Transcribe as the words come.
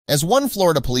As one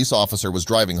Florida police officer was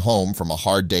driving home from a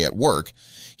hard day at work,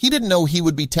 he didn't know he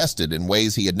would be tested in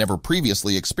ways he had never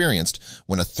previously experienced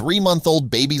when a 3-month-old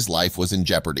baby's life was in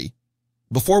jeopardy.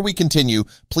 Before we continue,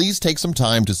 please take some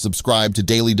time to subscribe to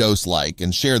Dailydose, like,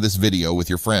 and share this video with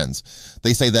your friends.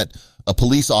 They say that a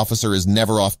police officer is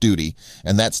never off duty,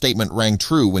 and that statement rang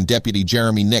true when Deputy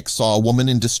Jeremy Nix saw a woman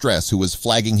in distress who was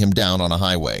flagging him down on a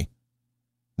highway.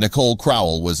 Nicole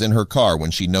Crowell was in her car when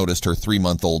she noticed her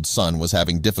 3-month-old son was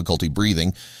having difficulty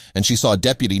breathing, and she saw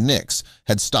Deputy Nix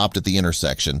had stopped at the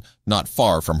intersection, not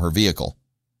far from her vehicle.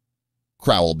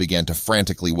 Crowell began to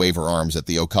frantically wave her arms at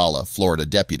the Ocala, Florida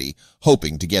deputy,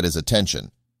 hoping to get his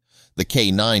attention. The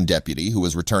K-9 deputy, who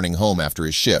was returning home after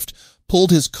his shift, pulled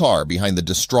his car behind the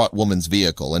distraught woman's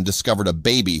vehicle and discovered a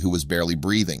baby who was barely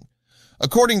breathing.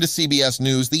 According to CBS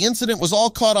News, the incident was all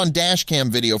caught on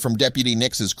dashcam video from Deputy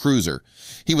Nix's cruiser.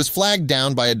 He was flagged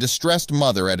down by a distressed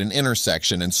mother at an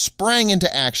intersection and sprang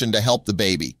into action to help the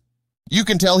baby. "You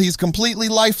can tell he's completely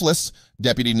lifeless,"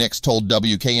 Deputy Nix told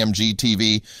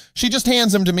WKMG-TV. "She just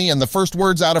hands him to me, and the first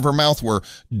words out of her mouth were,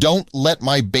 'Don't let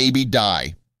my baby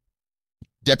die.'"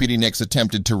 Deputy Nix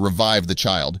attempted to revive the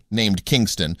child, named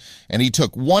Kingston, and he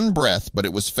took one breath, but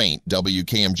it was faint,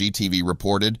 WKMG-TV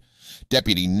reported.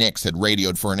 Deputy Nix had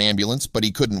radioed for an ambulance, but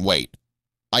he couldn't wait.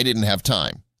 "I didn't have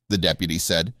time," the deputy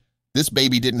said. "This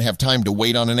baby didn't have time to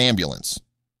wait on an ambulance."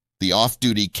 The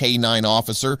off-duty K-9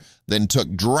 officer then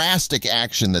took drastic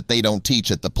action that they don't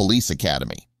teach at the police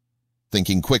academy.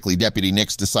 Thinking quickly, Deputy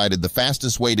Nix decided the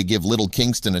fastest way to give little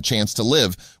Kingston a chance to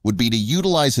live would be to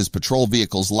utilize his patrol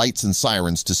vehicle's lights and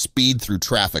sirens to speed through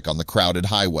traffic on the crowded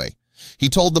highway. He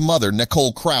told the mother,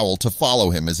 Nicole Crowell, to follow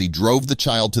him as he drove the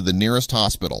child to the nearest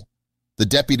hospital. The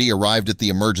deputy arrived at the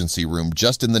emergency room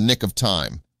just in the nick of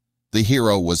time. The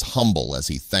hero was humble as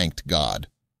he thanked God.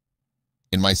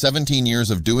 "In my 17 years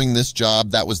of doing this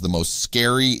job, that was the most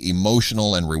scary,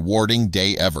 emotional, and rewarding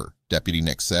day ever," Deputy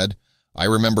Nix said. "I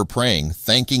remember praying,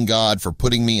 thanking God for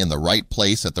putting me in the right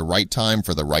place at the right time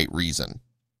for the right reason."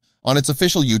 On its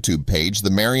official YouTube page,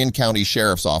 the Marion County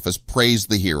Sheriff's Office praised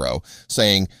the hero,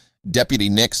 saying, "Deputy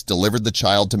Nix delivered the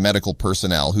child to medical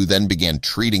personnel who then began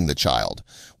treating the child.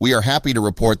 We are happy to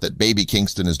report that baby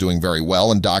Kingston is doing very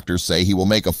well, and doctors say he will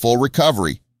make a full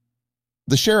recovery."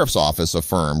 The Sheriff's Office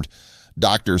affirmed,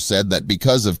 "Doctors said that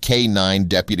because of K-9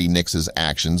 Deputy Nix's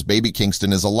actions, baby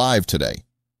Kingston is alive today."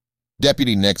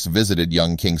 Deputy Nix visited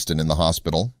young Kingston in the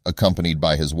hospital, accompanied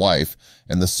by his wife,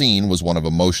 and the scene was one of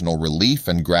emotional relief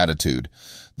and gratitude.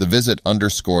 The visit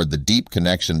underscored the deep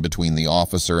connection between the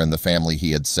officer and the family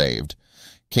he had saved.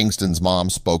 Kingston's mom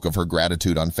spoke of her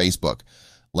gratitude on Facebook.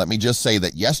 "Let me just say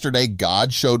that yesterday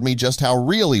God showed me just how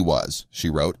real he was," she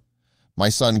wrote. "My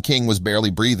son King was barely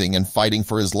breathing and fighting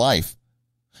for his life.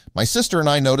 My sister and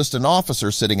I noticed an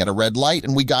officer sitting at a red light,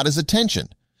 and we got his attention.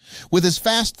 With his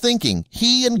fast thinking,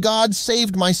 he and God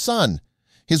saved my son.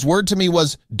 His word to me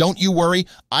was, 'Don't you worry,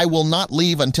 I will not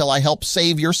leave until I help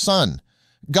save your son.'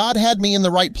 God had me in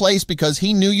the right place because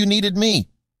he knew you needed me."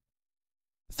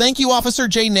 "Thank you, Officer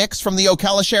J. Nix from the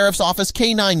Ocala Sheriff's Office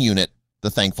K-9 unit,"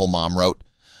 the thankful mom wrote.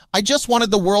 "I just wanted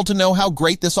the world to know how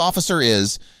great this officer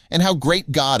is and how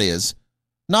great God is.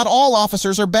 Not all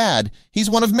officers are bad. He's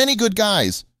one of many good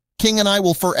guys. King and I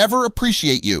will forever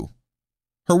appreciate you."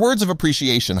 Her words of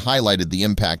appreciation highlighted the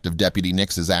impact of Deputy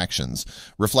Nix's actions,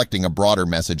 reflecting a broader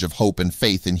message of hope and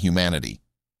faith in humanity.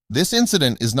 This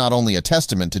incident is not only a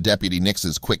testament to Deputy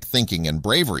Nix's quick thinking and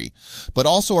bravery, but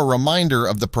also a reminder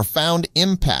of the profound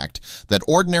impact that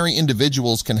ordinary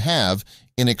individuals can have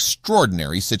in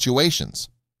extraordinary situations.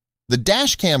 The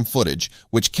dashcam footage,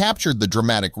 which captured the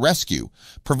dramatic rescue,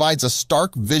 provides a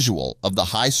stark visual of the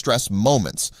high-stress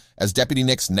moments as Deputy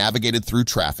Nix navigated through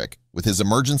traffic, with his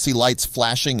emergency lights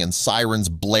flashing and sirens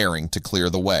blaring to clear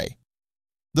the way.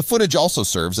 The footage also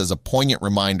serves as a poignant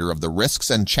reminder of the risks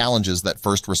and challenges that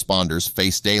first responders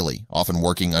face daily, often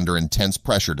working under intense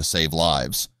pressure to save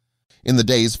lives. In the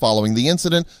days following the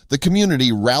incident, the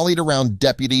community rallied around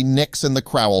Deputy Nix and the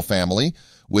Crowell family,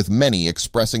 with many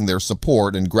expressing their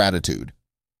support and gratitude.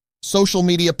 Social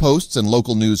media posts and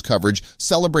local news coverage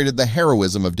celebrated the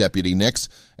heroism of Deputy Nix,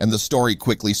 and the story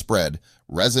quickly spread.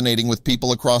 Resonating with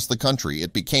people across the country,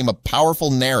 it became a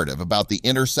powerful narrative about the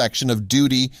intersection of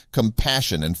duty,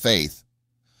 compassion, and faith.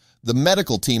 The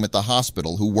medical team at the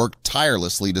hospital, who worked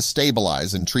tirelessly to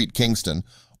stabilize and treat Kingston,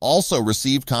 also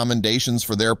received commendations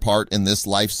for their part in this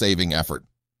life-saving effort.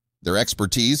 Their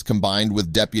expertise, combined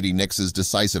with Deputy Nix's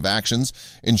decisive actions,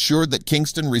 ensured that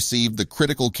Kingston received the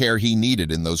critical care he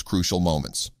needed in those crucial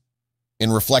moments.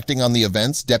 In reflecting on the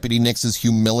events, Deputy Nix's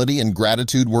humility and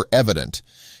gratitude were evident.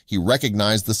 He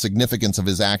recognized the significance of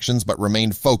his actions but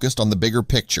remained focused on the bigger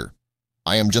picture.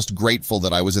 "I am just grateful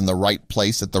that I was in the right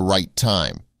place at the right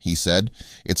time," he said.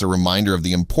 "It's a reminder of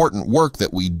the important work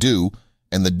that we do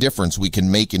and the difference we can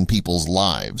make in people's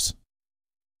lives."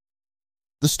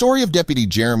 The story of Deputy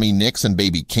Jeremy Nix and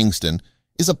baby Kingston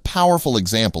is a powerful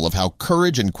example of how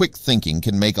courage and quick thinking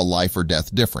can make a life or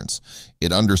death difference.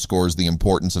 It underscores the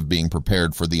importance of being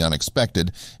prepared for the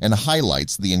unexpected and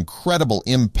highlights the incredible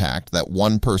impact that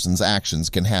one person's actions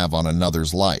can have on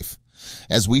another's life.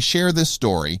 As we share this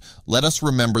story, let us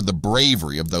remember the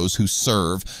bravery of those who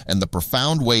serve and the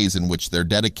profound ways in which their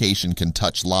dedication can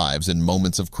touch lives in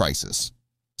moments of crisis.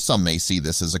 Some may see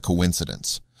this as a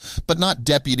coincidence, but not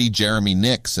Deputy Jeremy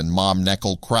Nix and Mom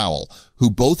Neckel Crowell, who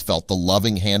both felt the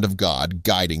loving hand of God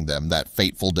guiding them that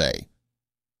fateful day.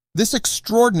 This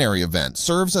extraordinary event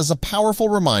serves as a powerful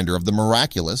reminder of the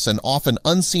miraculous and often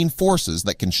unseen forces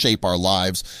that can shape our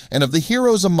lives and of the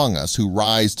heroes among us who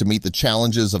rise to meet the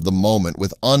challenges of the moment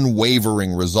with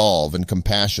unwavering resolve and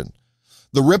compassion.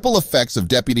 The ripple effects of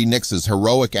Deputy Nix's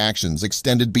heroic actions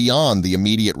extended beyond the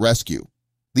immediate rescue.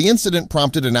 The incident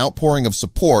prompted an outpouring of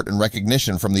support and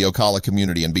recognition from the Ocala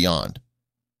community and beyond.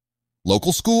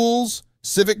 Local schools,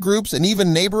 civic groups, and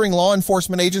even neighboring law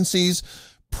enforcement agencies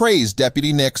praised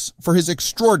Deputy Nix for his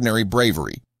extraordinary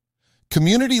bravery.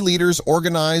 Community leaders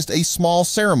organized a small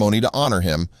ceremony to honor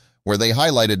him, where they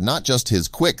highlighted not just his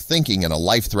quick thinking in a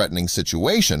life-threatening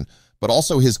situation, but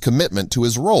also his commitment to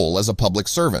his role as a public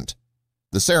servant.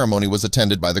 The ceremony was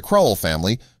attended by the Crowell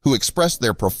family, who expressed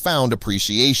their profound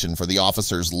appreciation for the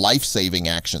officer's life-saving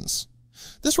actions.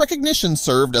 This recognition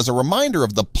served as a reminder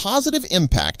of the positive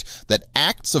impact that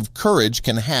acts of courage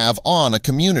can have on a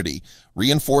community,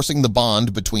 reinforcing the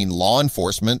bond between law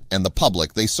enforcement and the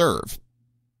public they serve.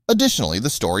 Additionally, the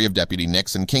story of Deputy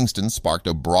Nix and Kingston sparked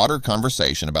a broader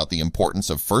conversation about the importance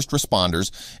of first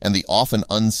responders and the often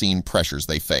unseen pressures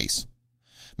they face.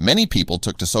 Many people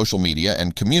took to social media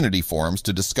and community forums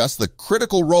to discuss the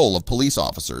critical role of police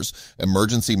officers,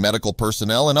 emergency medical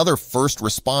personnel, and other first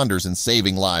responders in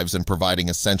saving lives and providing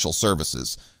essential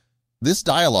services. This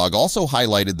dialogue also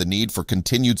highlighted the need for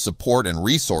continued support and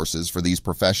resources for these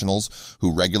professionals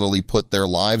who regularly put their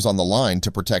lives on the line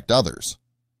to protect others.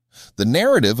 The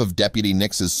narrative of Deputy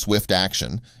Nix's swift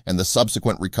action and the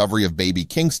subsequent recovery of baby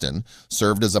Kingston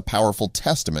served as a powerful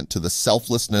testament to the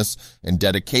selflessness and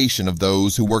dedication of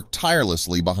those who work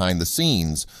tirelessly behind the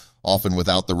scenes, often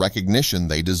without the recognition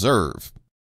they deserve.